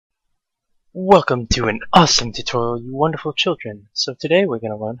Welcome to an awesome tutorial, you wonderful children. So today we're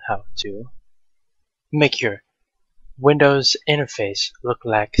going to learn how to make your Windows interface look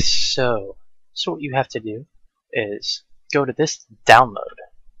like so. So what you have to do is go to this download,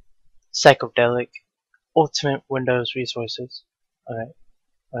 Psychedelic Ultimate Windows Resources.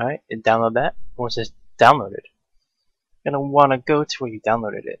 Alright, and download that. Once it's downloaded, you're going to want to go to where you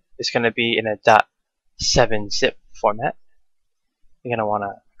downloaded it. It's going to be in a .7 zip format. You're going to want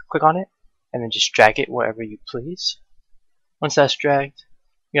to click on it and then just drag it wherever you please. Once that's dragged,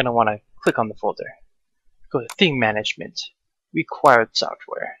 you're going to want to click on the folder. Go to Theme Management, Required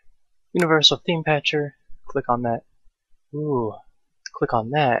Software, Universal Theme Patcher, click on that. Click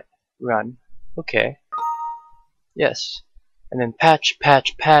on that, run. Okay. Yes. And then patch.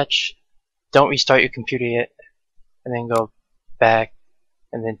 Don't restart your computer yet. And then go back,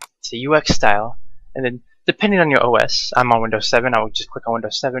 and then to UX style. And then depending on your OS, I'm on Windows 7, I would just click on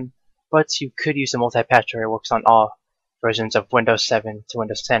Windows 7. But you could use a multi-patcher. It works on all versions of Windows 7 to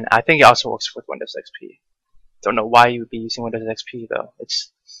Windows 10. I think it also works with Windows XP. Don't know why you would be using Windows XP though.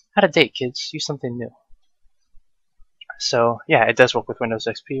 It's out of date, kids. Use something new. So yeah, it does work with Windows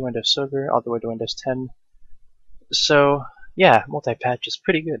XP, Windows Server, all the way to Windows 10. So yeah, multi-patch is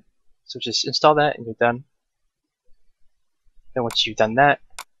pretty good. So just install that and you're done. Then once you've done that,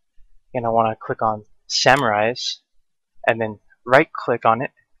 you're gonna want to click on Summarize, and then right-click on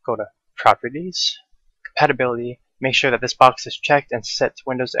it. Go to Properties, Compatibility, make sure that this box is checked and set to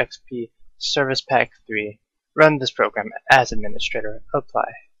Windows XP Service Pack 3. Run this program as administrator. Apply.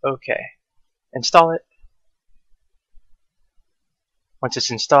 OK. Install it. Once it's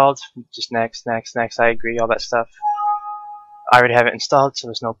installed, just next, I agree, all that stuff. I already have it installed, so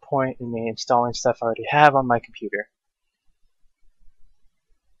there's no point in me installing stuff I already have on my computer.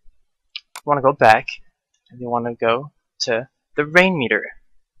 You want to go back, and you want to go to the rain meter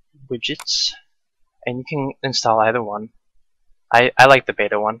widgets, and you can install either one. I like the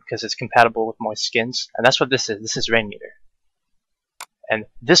beta one because it's compatible with most skins, and that's what this is. This is rain meter. And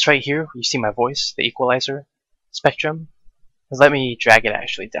this right here, you see my voice, the equalizer spectrum. Let me drag it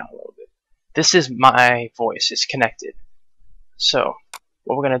actually down a little bit. This is my voice. It's connected. So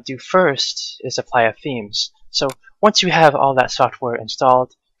what we're going to do first is apply a themes. So once you have all that software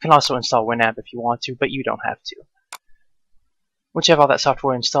installed, you can also install Winamp if you want to, but you don't have to. Once you have all that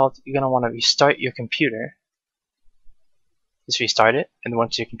software installed, you're going to want to restart your computer. Just restart it, and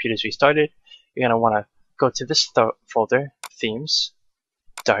once your computer is restarted, you're going to want to go to this folder, Themes,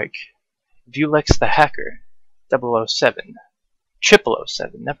 Dark, Vulex the Hacker, 007,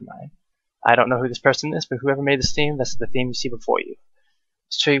 0007, never mind. I don't know who this person is, but whoever made this theme, that's the theme you see before you.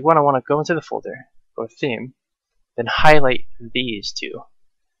 So you want to go into the folder, go to Theme, then highlight these two.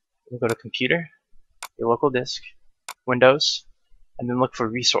 Then go to Computer, your local disk, Windows, and then look for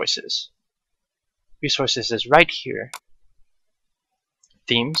Resources. Resources is right here.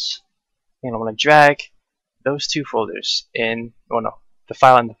 Themes. And I want to drag those two folders in, the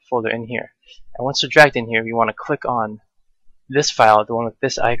file and the folder in here. And once they're dragged in here, you want to click on this file, the one with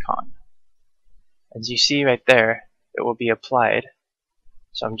this icon. As you see right there, it will be applied.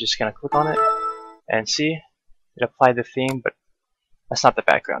 So I'm just going to click on it and see, it applied the theme, but that's not the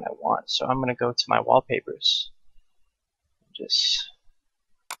background I want. So I'm going to go to my wallpapers.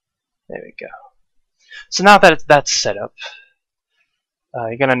 There we go. So now that that's set up,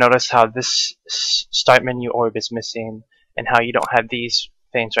 you're going to notice how this start menu orb is missing and how you don't have these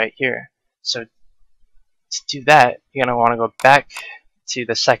things right here. So to do that, you're going to want to go back to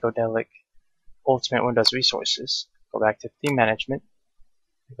the Psychedelic Ultimate Windows Resources. Go back to Theme Management.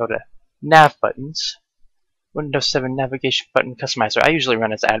 Go to Nav Buttons. Windows 7 Navigation Button Customizer. I usually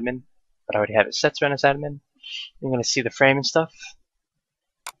run as admin, but I already have it set to run as admin. You're going to see the frame and stuff.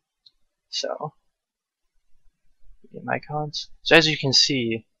 So, icons. So as you can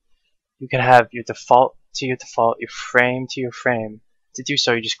see, you can have your default to your default, your frame to your frame. To do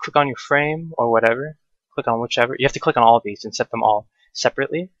so, you just click on your frame or whatever. Click on whichever. You have to click on all of these and set them all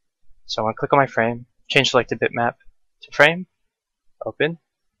separately. So I'm going to click on my frame, change selected bitmap to frame, open.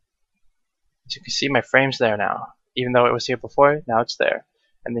 As you can see, my frame's there now. Even though it was here before, now it's there.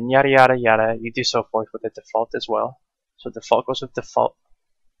 And then yada yada yada, you do so forth with the default as well. So default goes with default.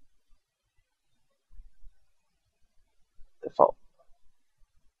 Default.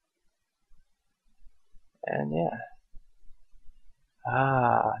 And yeah.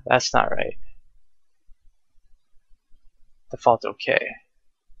 That's not right. Default okay.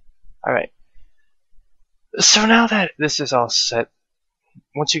 Alright. So now that this is all set,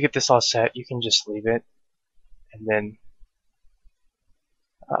 once you get this all set, you can just leave it. And then,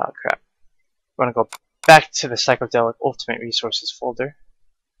 crap. You want to go back to the Psychedelic Ultimate Resources folder.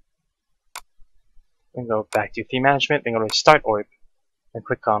 Then go back to theme management, then go to start orb, and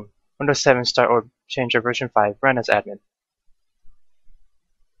click on Windows 7 start orb, change your version 5, run as admin.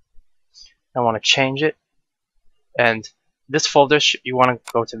 I want to change it, and this folder, you want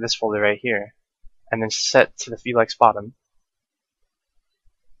to go to this folder right here, and then set to the Felix bottom.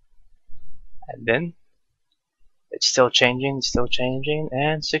 And then it's still changing,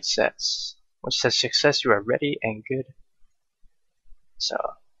 and success. Once it says success, you are ready and good. So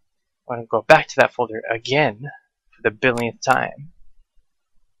I'm going to go back to that folder again for the billionth time.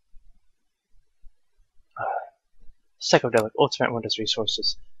 Psychedelic Ultimate Windows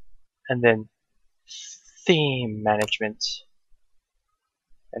Resources, and then theme management,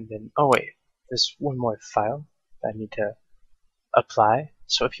 and then oh wait, there's one more file that I need to apply.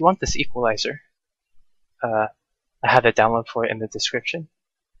 So if you want this equalizer, I have the download for it in the description.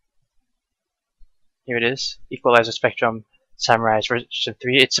 Here it is, Equalizer Spectrum Samurai version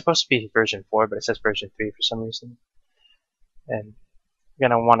 3. It's supposed to be version 4, but it says version 3 for some reason. And you're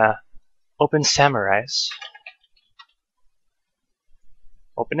gonna wanna open Samurais.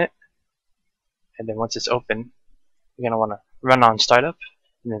 Open it, and then once it's open, you're going to want to run on startup,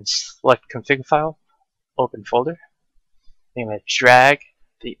 and then select config file, open folder. Then you're going to drag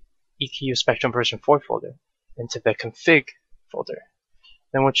the EQ Spectrum version 4 folder into the config folder.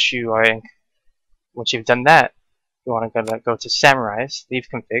 Then once you've done that, you want to go to Samurais, leave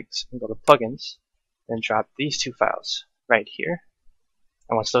configs, and go to plugins, then drop these two files right here.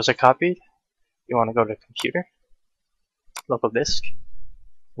 And once those are copied, you want to go to computer, local disk,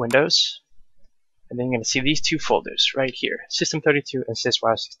 Windows, and then you're going to see these two folders right here, System32 and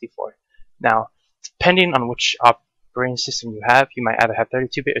SysWow64. Now, depending on which operating system you have, you might either have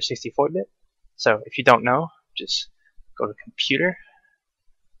 32-bit or 64-bit. So if you don't know, just go to Computer,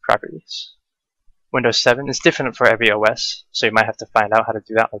 Properties, Windows 7. It's different for every OS, so you might have to find out how to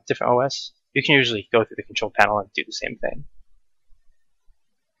do that with different OS. You can usually go through the control panel and do the same thing.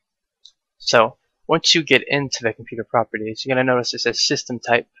 So once you get into the computer properties, you're going to notice it says system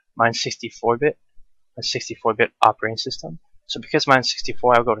type. Mine's 64-bit, a 64-bit operating system. So because mine's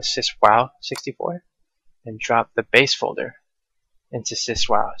 64, I'll go to SysWow64 and drop the base folder into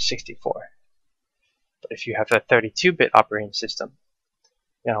SysWow64. But if you have a 32-bit operating system,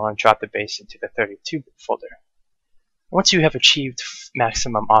 you're going to want to drop the base into the 32-bit folder. Once you have achieved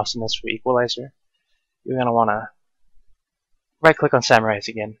maximum awesomeness for Equalizer, you're going to want to right-click on Samurais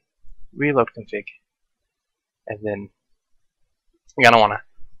again, reload config, and then you're going to want to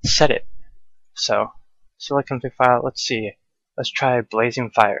set it. So select config file, let's see, let's try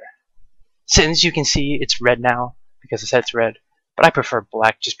Blazing Fire. Since you can see it's red now because it said it's red, but I prefer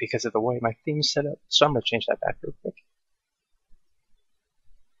black just because of the way my theme is set up, so I'm going to change that back real quick.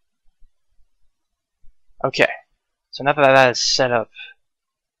 Okay, so now that that is set up,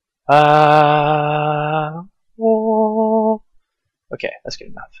 okay, that's good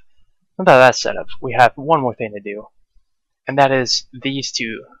enough. Now that that's set up, we have one more thing to do, and that is these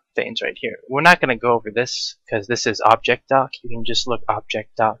two things right here. We're not going to go over this because this is Object Dock. You can just look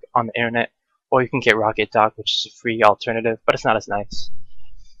Object Dock on the internet, or you can get Rocket Dock, which is a free alternative, but it's not as nice.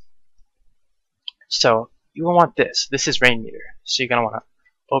 So you will want this. This is Rain Meter. So you're going to want to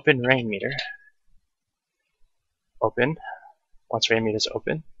open Rain Meter. Open. Once Rain Meter is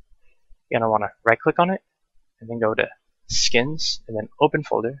open, you're going to want to right click on it and then go to Skins and then Open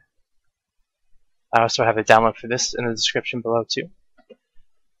Folder. I also have a download for this in the description below too.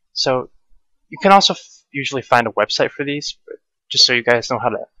 So you can also usually find a website for these, but just so you guys know how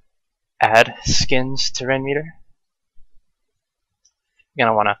to add skins to Rain Meter, you're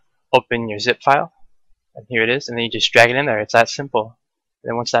going to want to open your zip file, and here it is, and then you just drag it in there. It's that simple. And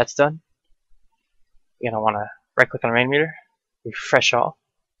then once that's done, you're going to want to right click on Rain Meter, refresh all,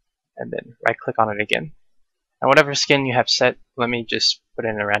 and then right click on it again. And whatever skin you have set, let me just put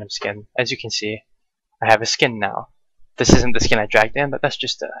in a random skin. As you can see, I have a skin now. This isn't the skin I dragged in, but that's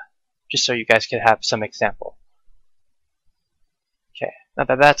just so you guys could have some example. Okay, now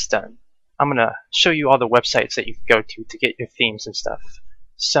that that's done, I'm gonna show you all the websites that you can go to get your themes and stuff.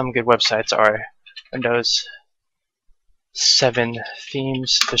 Some good websites are Windows 7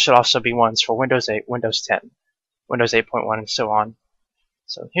 themes. There should also be ones for Windows 8, Windows 10, Windows 8.1, and so on.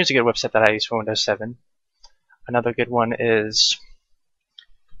 So here's a good website that I use for Windows 7. Another good one is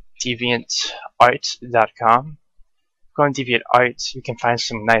DeviantArt.com. Go on DeviantArt, you can find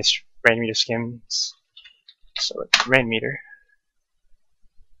some nice Rain Meter skins. So it's Rain Meter.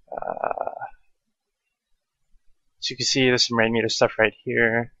 So you can see there's some Rain Meter stuff right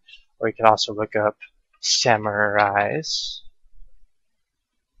here, or you can also look up Samurais.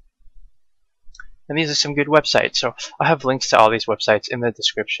 And these are some good websites. So I'll have links to all these websites in the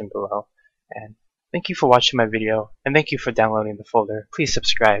description below. And Thank you for watching my video, and thank you for downloading the folder. Please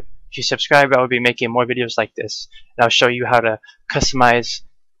subscribe. If you subscribe, I will be making more videos like this, and I'll show you how to customize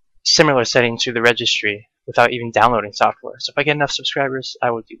similar settings to the registry without even downloading software. So if I get enough subscribers,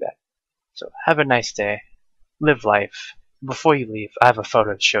 I will do that. So have a nice day. Live life. Before you leave, I have a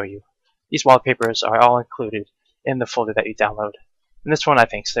photo to show you. These wallpapers are all included in the folder that you download. And this one I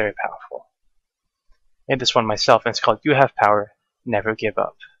think is very powerful. I made this one myself, and it's called You Have Power, Never Give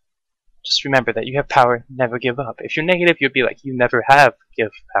Up. Just remember that you have power, never give up. If you're negative, you'll be like, you never have give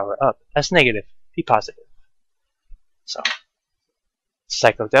power up. That's negative. Be positive. So,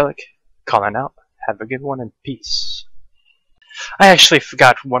 Psychedelic, calling out. Have a good one and peace. I actually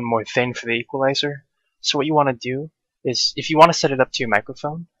forgot one more thing for the equalizer. So what you want to do is, if you want to set it up to your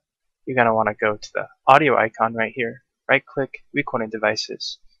microphone, you're going to want to go to the audio icon right here. Right click, recording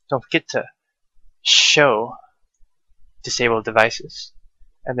devices. Don't forget to show disable devices.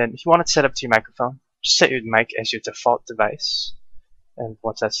 And then if you want it set up to your microphone, just set your mic as your default device. And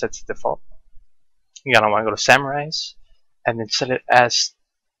once that's set to default, you're going to want to go to Summarize, and then set it as,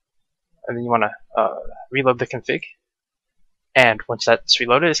 and then you want to reload the config. And once that's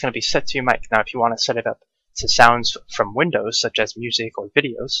reloaded, it's going to be set to your mic. Now if you want to set it up to sounds from Windows, such as music or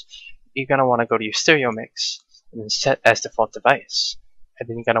videos, you're going to want to go to your stereo mix, and then set as default device. And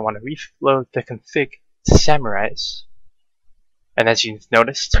then you're going to want to reload the config to Summarize. And as you've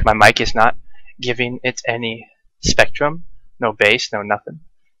noticed, my mic is not giving it any spectrum, no bass, no nothing.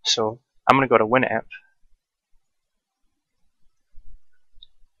 So I'm going to go to Winamp,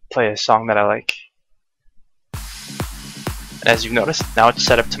 play a song that I like. And as you've noticed, now it's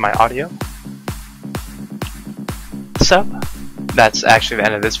set up to my audio. So that's actually the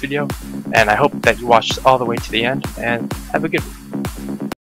end of this video, and I hope that you watched all the way to the end, and have a good one.